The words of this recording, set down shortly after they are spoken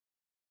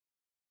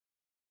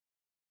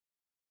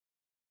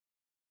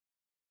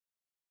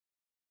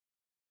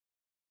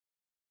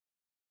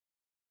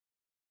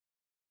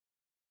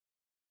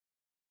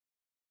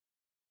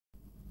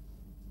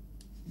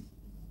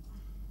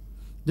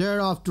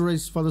They're off to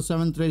race for the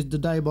 7th race, the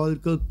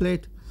Diabolical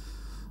Plate.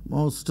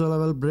 Most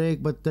level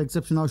break, but the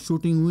exception of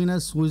Shooting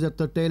Venus, who is at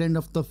the tail end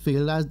of the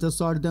field as they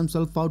sort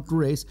themselves out to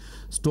race.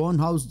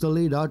 Stonehouse the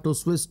leader, to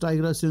Swiss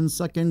Tigress in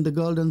second, the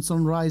Golden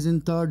Sunrise in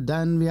third.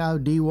 Then we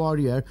have D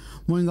Warrior.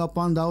 Moving up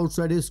on the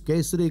outside is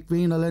K Sai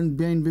Kiran, and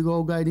behind we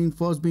go guiding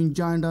first, being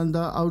joined on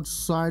the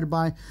outside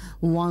by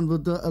one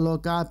with the yellow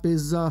cap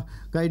is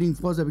guiding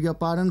first. I beg your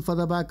pardon. For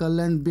the back,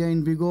 and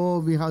behind we go,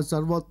 we have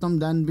Sarvottam.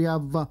 Then we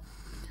have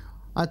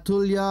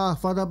Atulya.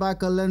 Further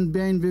back, and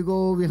behind we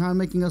go, we are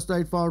making a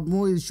straight forward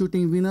move is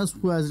Shooting Venus,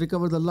 who has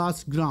recovered the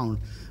last ground.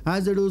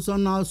 As they do so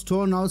now,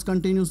 Stonehouse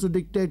continues to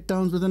dictate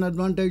terms with an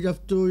advantage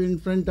of 2 in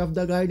front of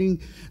the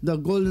guiding the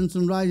Golden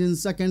Sunrise in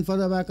second.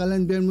 Further back,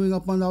 and behind moving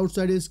up on the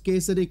outside is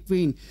K Sai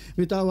Kiran.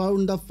 With a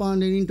round the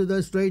fun and into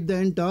the straight they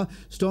enter.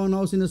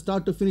 Stonehouse in the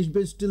start to finish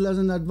bit still has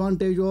an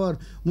advantage over.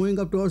 Moving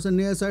up towards the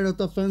near side of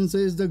the fence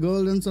is the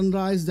Golden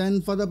Sunrise.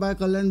 Then further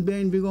back, and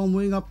behind we go,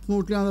 moving up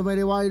smoothly on the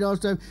very wide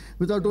outside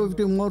without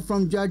 250 more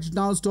from Judge.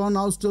 Now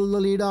Stonehouse still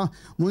the leader.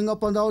 Moving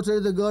up on the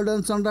outside the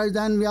Golden Sunrise.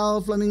 Then we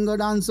have Flamingo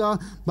Dancer,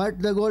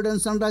 but the Golden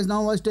Sunrise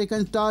now has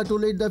taken start to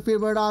lead the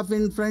field, but off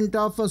in front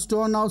of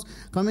Stonehouse.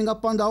 Coming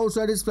up on the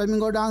outside is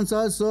Flamingo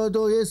Dancer. So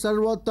though is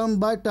Sarvottam,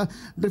 but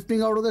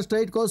drifting out of the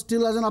straight course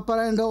still has an upper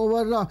hand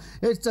over.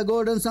 It's the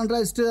Golden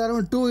Sunrise still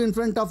around 2 in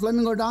front of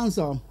Flamingo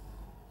Dancer.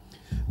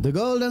 The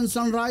Golden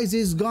Sunrise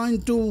is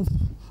going to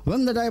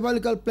win the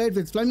Diabolical Plate,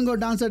 with Flamingo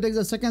Dancer takes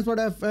the second spot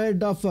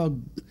ahead of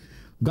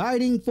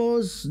Guiding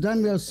Force.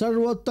 Then we have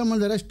Sarvottam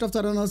and the rest of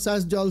the runners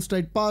as they all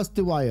straight past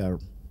the wire.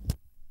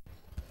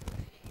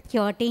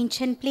 Your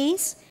attention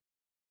please.